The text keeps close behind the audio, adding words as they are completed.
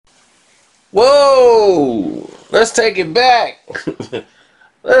Whoa! Let's take it back.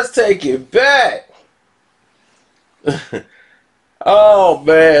 Let's take it back. Oh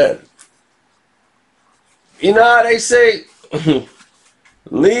man. You know how they say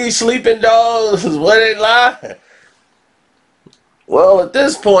leave sleeping dogs where they lie? Well, at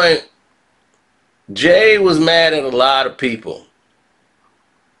this point, Jay was mad at a lot of people.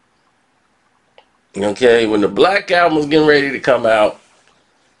 Okay, when the Black Album was getting ready to come out,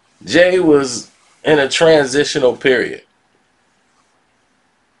 Jay was in a transitional period.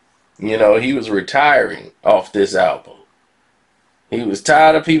 You know, he was retiring off this album. He was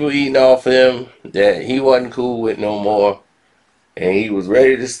tired of people eating off him that he wasn't cool with no more. And he was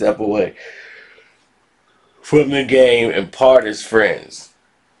ready to step away from the game and part as friends.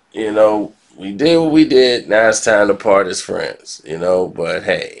 You know, we did what we did. Now it's time to part as friends. You know, but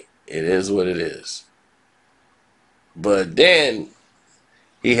hey, it is what it is. But then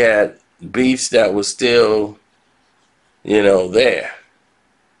he had beefs that was still, you know, there.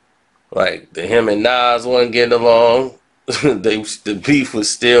 Like him and Nas wasn't getting along. The beef was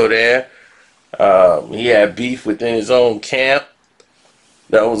still there. He had beef within his own camp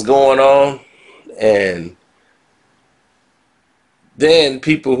that was going on. And then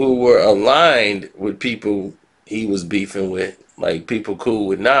people who were aligned with people he was beefing with, like people cool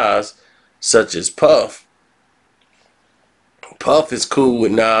with Nas, such as Puff. Puff is cool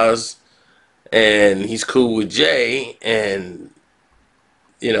with Nas, and he's cool with Jay, and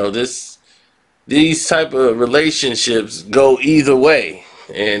you know these type of relationships go either way.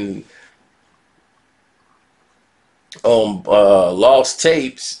 And on Lost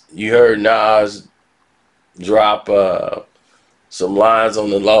Tapes, you heard Nas drop some lines on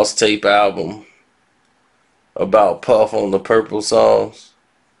the Lost Tape album about Puff on the Purple songs,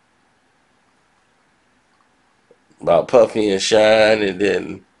 about Puffy and Shine,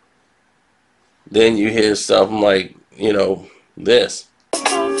 and then you hear something like, you know, this.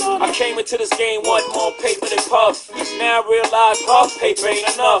 I came into this game wanting more paper than Puff. Now I realize Puff paper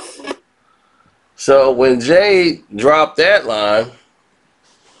ain't enough. So when Jay dropped that line,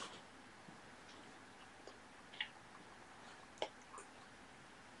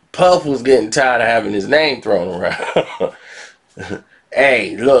 Puff was getting tired of having his name thrown around.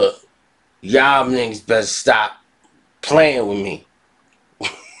 Hey, look, y'all niggas better stop playing with me.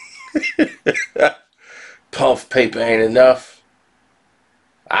 Puff paper ain't enough.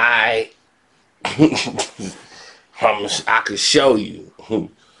 I could show you.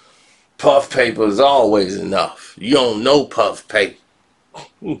 Puff paper is always enough. You don't know puff paper.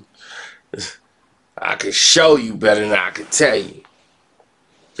 I could show you better than I could tell you.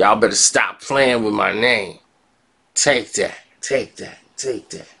 Y'all better stop playing with my name. Take that, take that, take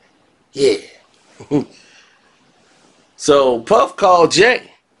that. Yeah. So Puff called Jay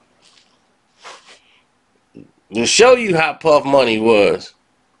to show you how Puff money was.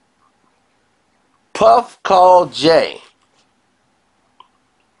 Puff called Jay,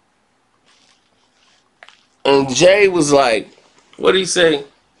 and Jay was like, what did he say?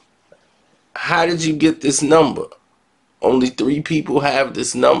 How did you get this number? Only 3 people have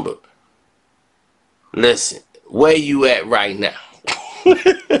this number. Listen, where you at right now?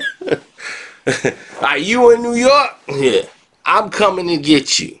 Are you in New York? Yeah. I'm coming to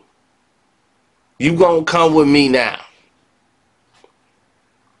get you. You gonna come with me now.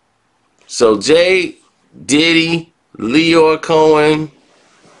 So Jay, Diddy, Leor Cohen,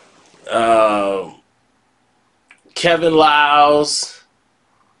 Kevin Lyles,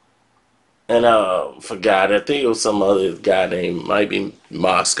 and forgot, I think it was some other guy named, might be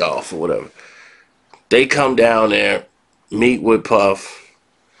Moskoff or whatever. They come down there, meet with Puff.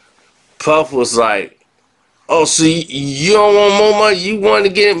 Puff was like, oh, so you don't want more money? You want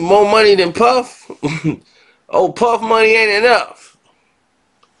to get more money than Puff? Oh, Puff money ain't enough.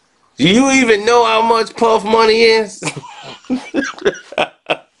 Do you even know how much Puff money is?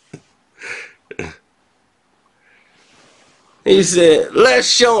 He said, let's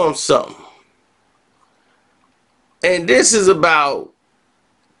show him something. And this is about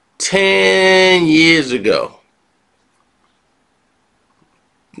 10 years ago.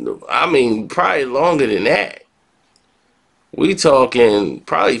 I mean, probably longer than that. We talking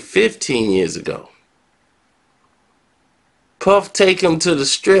probably 15 years ago. Puff take him to the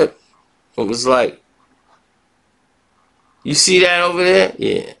strip and was like, you see that over there?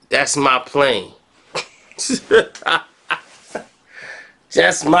 Yeah, that's my plane.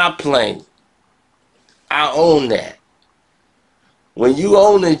 That's my plane. I own that. When you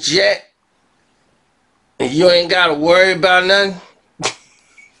own a jet and you ain't got to worry about nothing,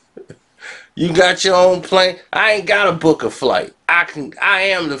 you got your own plane. I ain't got to book a flight. I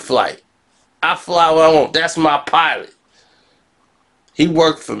am the flight. I fly where I want. That's my pilot. He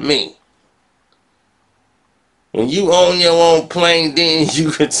worked for me. When you own your own plane, then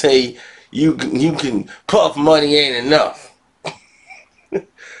you can say you can puff money ain't enough.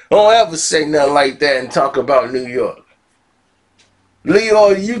 Don't ever say nothing like that and talk about New York.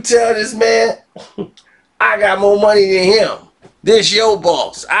 Leo, you tell this man, I got more money than him. This your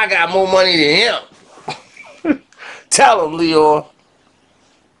boss. I got more money than him. Tell him, Leo.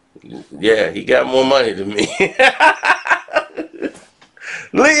 Yeah, he got more money than me.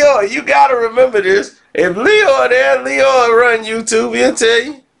 Leo, you gotta remember this. If Leo there, Leo will run YouTube, he'll tell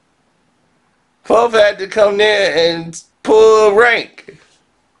you. Puff had to come there and pull rank.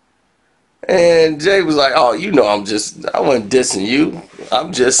 And Jay was like, oh, you know, I wasn't dissing you.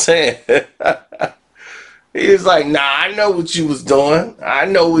 I'm just saying. He was like, nah, I know what you was doing. I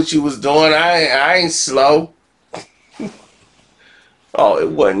know what you was doing. I ain't slow. Oh, it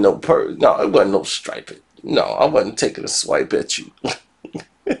wasn't no no, it wasn't no striping. No, I wasn't taking a swipe at you.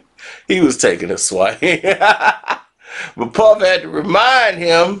 He was taking a swipe. But Puff had to remind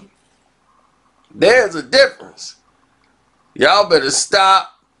him, there's a difference. Y'all better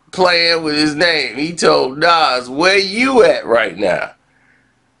stop playing with his name. He told Nas, where you at right now?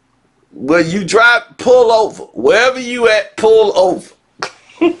 Where you drive, pull over. Wherever you at, pull over.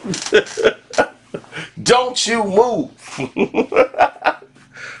 Don't you move.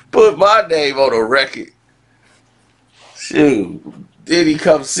 Put my name on the record. Shoot, did he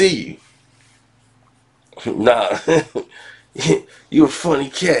come see you? Nah, you a funny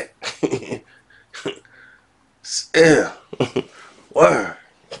cat. Yeah, word.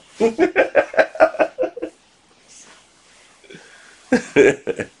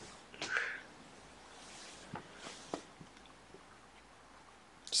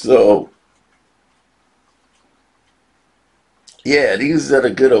 So, yeah, these are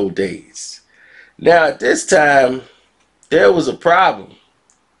the good old days. Now, at this time, there was a problem.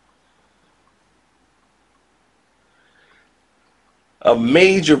 A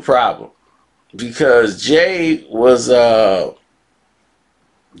major problem. Because Jay was in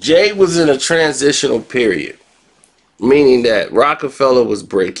a transitional period. Meaning that Rockefeller was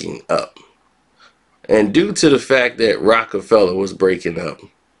breaking up. And due to the fact that Rockefeller was breaking up,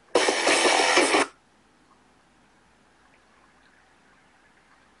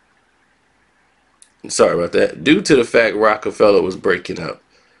 sorry about that. Due to the fact Rockefeller was breaking up,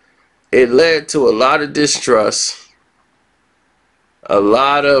 it led to a lot of distrust, a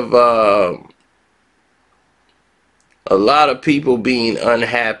lot of people being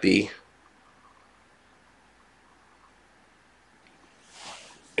unhappy,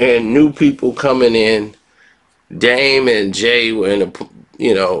 and new people coming in. Dame and Jay were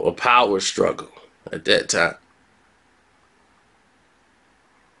in a power struggle at that time.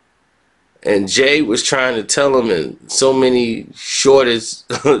 And Jay was trying to tell him in so many short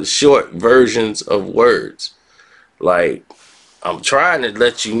versions of words. Like, I'm trying to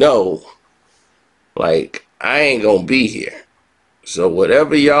let you know, like, I ain't gonna be here. So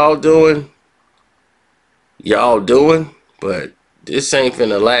whatever y'all doing, but this ain't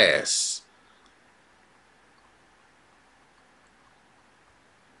finna last.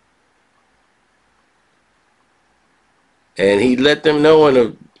 And he let them know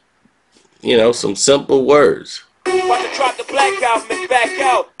in some simple words. About to drop the black album and back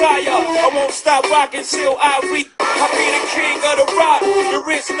out. Fire, I won't stop rocking till I reach. I be the king of the rock, there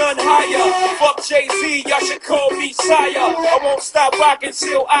is none higher. Fuck Jay-Z, y'all should call me sire. I won't stop rocking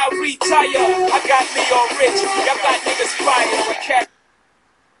till I retire. I got Leo Rich, y'all got niggas fighting with cat.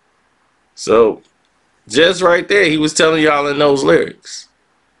 So, just right there, he was telling y'all in those lyrics,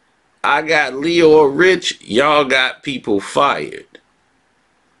 I got Leo Rich, y'all got people fired.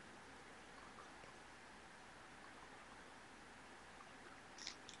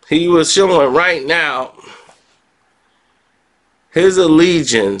 He was showing right now his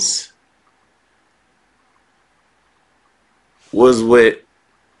allegiance was with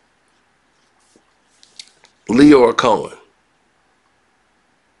Leo Cohen.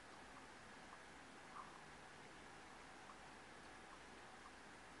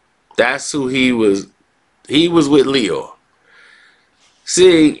 That's who he was. He was with Leo.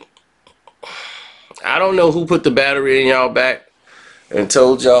 See, I don't know who put the battery in y'all back and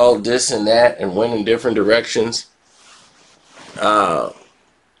told y'all this and that and went in different directions. But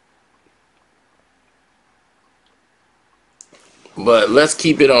let's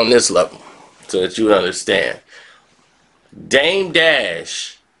keep it on this level so that you understand. Dame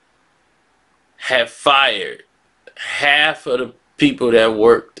Dash had fired half of the people that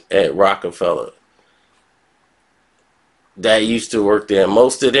worked at Rockefeller that used to work there.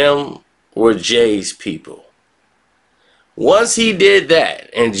 Most of them were Jay's people. Once he did that,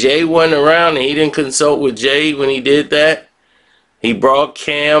 and Jay wasn't around, and he didn't consult with Jay when he did that, he brought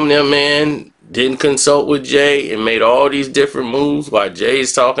Cam them in, didn't consult with Jay, and made all these different moves while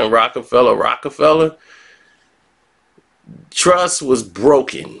Jay's talking Rockefeller. Trust was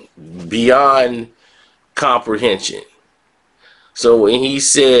broken beyond comprehension. So when he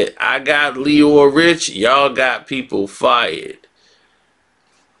said, I got Leor rich, y'all got people fired.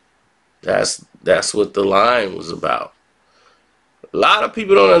 That's what the line was about. A lot of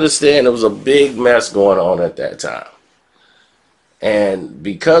people don't understand there was a big mess going on at that time. And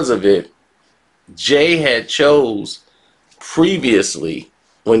because of it, Jay had chose previously,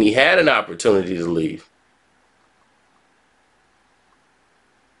 when he had an opportunity to leave,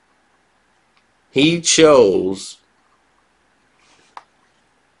 he chose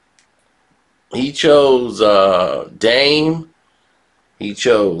Dame, he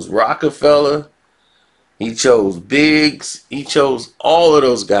chose Rockefeller, he chose Biggs, he chose all of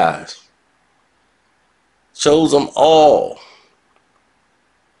those guys. Chose them all.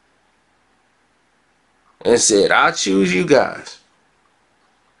 And said, I choose you guys.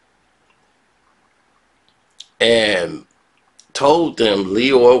 And told them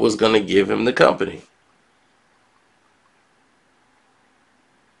Leor was going to give him the company.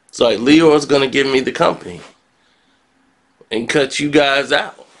 It's like, Leor's going to give me the company and cut you guys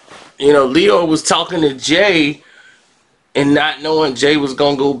out. You know, Leor was talking to Jay and not knowing Jay was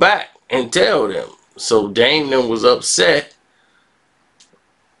going to go back and tell them. So Dame then was upset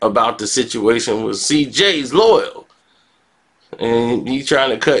about the situation with CJ's loyal. And he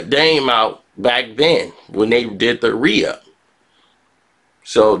trying to cut Dame out back then when they did the re-up.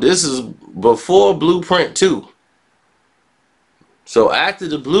 So this is before Blueprint 2. So after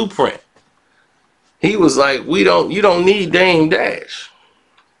the Blueprint, he was like, you don't need Dame Dash.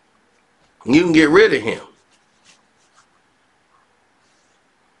 You can get rid of him.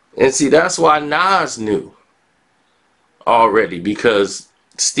 And see, that's why Nas knew already, because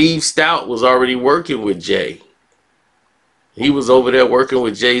Steve Stout was already working with Jay. He was over there working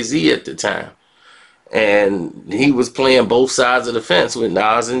with Jay-Z at the time. And he was playing both sides of the fence with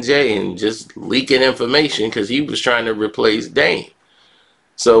Nas and Jay and just leaking information because he was trying to replace Dame.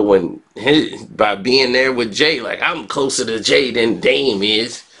 So by being there with Jay, like, I'm closer to Jay than Dame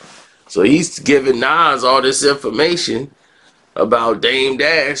is. So he's giving Nas all this information about Dame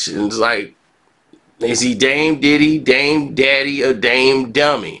Dash. And it's like, is he Dame Diddy, Dame Daddy, or Dame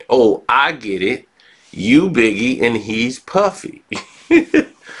Dummy? Oh, I get it. You Biggie and he's Puffy.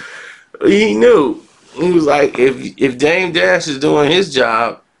 He knew. He was like, if Dame Dash is doing his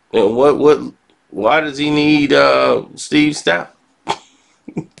job, then why does he need Steve Stout?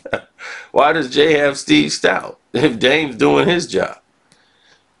 Why does Jay have Steve Stout if Dame's doing his job?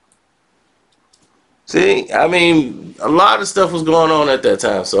 See, I mean, a lot of stuff was going on at that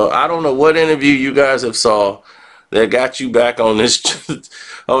time. So I don't know what interview you guys have saw that got you back on this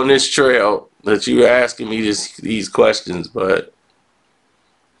on this trail that you were asking me these questions. But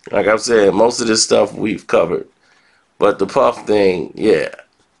like I've said, most of this stuff we've covered. But the Puff thing, yeah,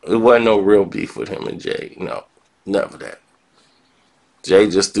 it wasn't no real beef with him and Jay. No, never that. Jay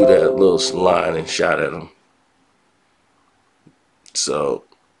just threw that little line and shot at him. So,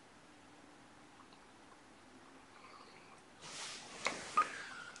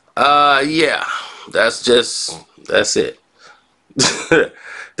 yeah, that's it.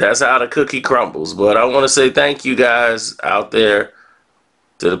 That's how the cookie crumbles. But I want to say thank you guys out there,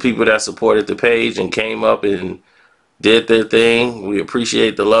 to the people that supported the page and came up and did their thing. We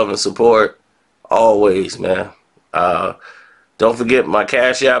appreciate the love and support always, man. Don't forget, my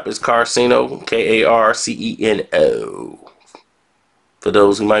Cash App is Carceno, Karceno. For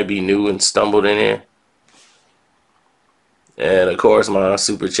those who might be new and stumbled in here. And of course, my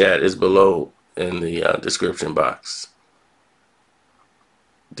super chat is below in the description box.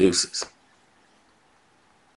 Deuces.